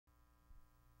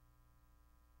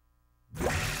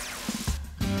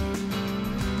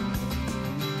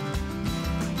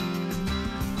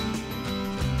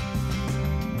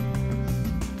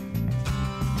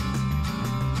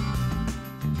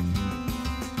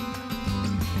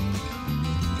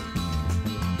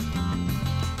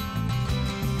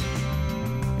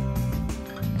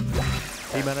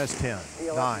T-minus 10,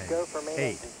 9,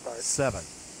 8, 7,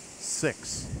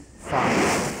 6,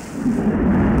 5,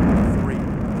 3,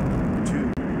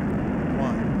 2,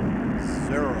 1,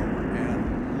 0,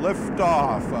 and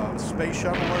liftoff of Space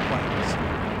Shuttle Atlantis.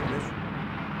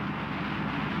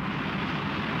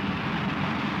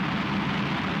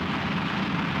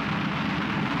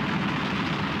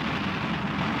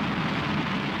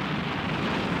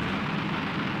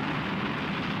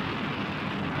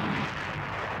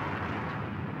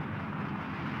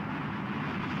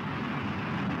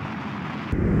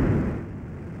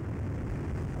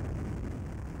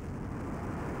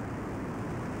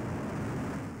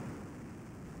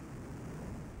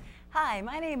 Hi,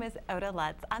 my name is Oda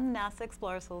Lutz. I'm the NASA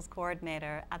Explorer Schools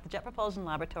Coordinator at the Jet Propulsion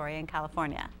Laboratory in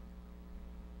California.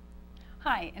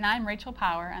 Hi, and I'm Rachel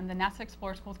Power. I'm the NASA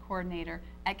Explorer Schools Coordinator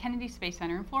at Kennedy Space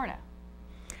Center in Florida.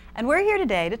 And we're here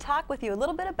today to talk with you a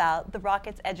little bit about the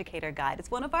Rockets Educator Guide.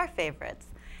 It's one of our favorites.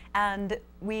 And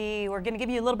we were going to give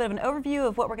you a little bit of an overview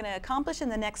of what we're going to accomplish in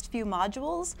the next few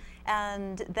modules,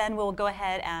 and then we'll go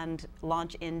ahead and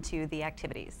launch into the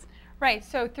activities. Right,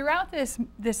 so throughout this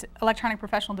electronic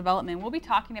professional development, we'll be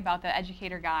talking about the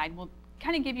Educator Guide. We'll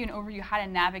kind of give you an overview how to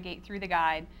navigate through the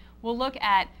guide. We'll look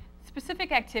at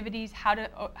specific activities, how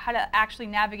to actually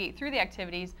navigate through the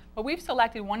activities, but we've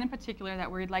selected one in particular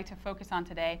that we'd like to focus on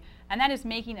today, and that is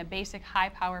making a basic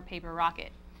high-power paper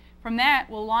rocket. From that,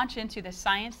 we'll launch into the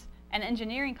science and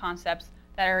engineering concepts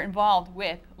that are involved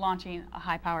with launching a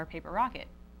high-power paper rocket.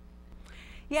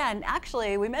 Yeah, and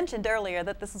actually, we mentioned earlier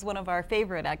that this is one of our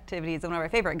favorite activities, one of our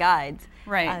favorite guides.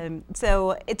 Right.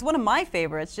 So it's one of my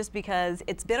favorites just because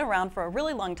it's been around for a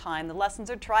really long time. The lessons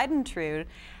are tried and true,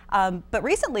 but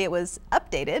recently it was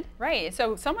updated. Right,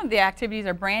 so some of the activities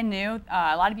are brand new.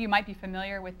 A lot of you might be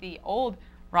familiar with the old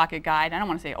Rocket Guide. I don't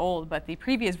want to say old, but the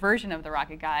previous version of the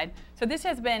Rocket Guide. So this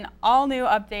has been all new,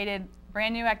 updated,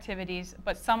 brand new activities,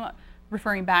 but some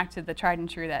referring back to the tried and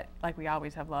true that like we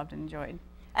always have loved and enjoyed.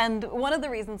 And one of the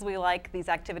reasons we like these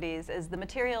activities is the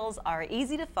materials are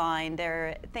easy to find.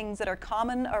 They're things that are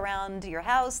common around your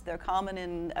house. They're common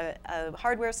in a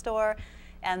hardware store.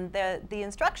 And the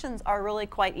instructions are really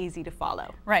quite easy to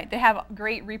follow. Right. They have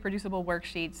great reproducible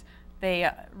worksheets. They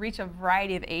reach a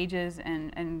variety of ages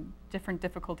and different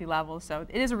difficulty levels. So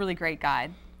it is a really great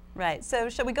guide. Right. So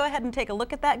shall we go ahead and take a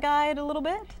look at that guide a little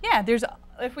bit? Yeah.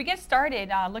 If we get started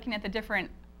looking at the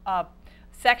different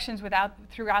sections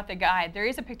throughout the guide, there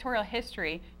is a pictorial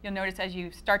history. You'll notice as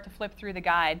you start to flip through the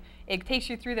guide, it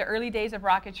takes you through the early days of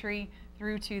rocketry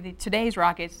through to today's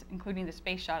rockets, including the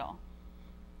space shuttle.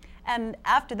 And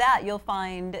after that, you'll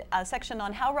find a section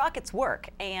on how rockets work,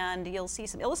 and you'll see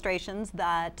some illustrations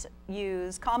that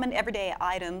use common everyday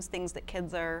items, things that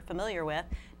kids are familiar with,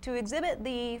 to exhibit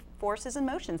the forces and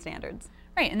motion standards.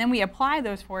 Right, and then we apply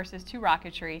those forces to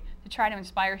rocketry to try to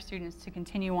inspire students to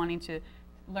continue wanting to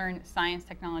learn science,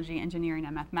 technology, engineering,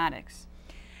 and mathematics.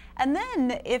 And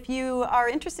then if you are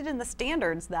interested in the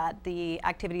standards that the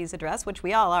activities address, which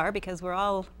we all are because we're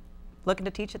all looking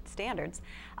to teach at the standards,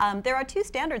 there are two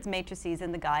standards matrices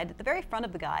in the guide. At the very front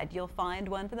of the guide, you'll find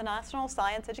one for the National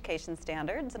Science Education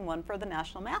Standards and one for the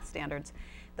National Math Standards.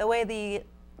 The way the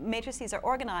matrices are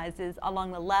organized is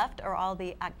along the left are all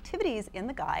the activities in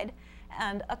the guide,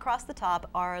 and across the top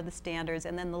are the standards,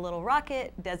 and then the little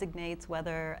rocket designates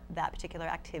whether that particular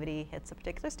activity hits a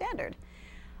particular standard.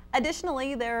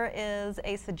 Additionally, there is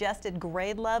a suggested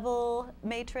grade level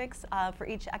matrix for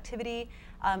each activity.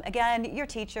 Again, you're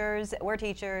teachers,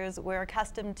 we're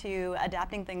accustomed to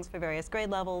adapting things for various grade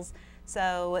levels,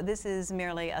 so this is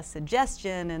merely a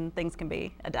suggestion and things can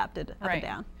be adapted up and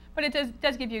down. But it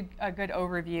does give you a good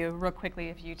overview real quickly.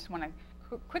 If you just want to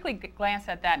quickly glance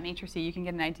at that matrix, you can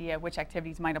get an idea of which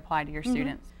activities might apply to your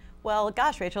students. Well,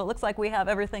 gosh, Rachel, it looks like we have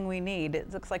everything we need.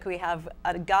 It looks like we have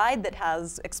a guide that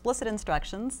has explicit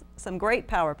instructions, some great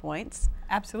PowerPoints.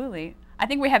 Absolutely. I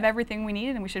think we have everything we need,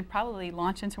 and we should probably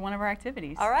launch into one of our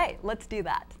activities. All right, let's do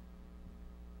that.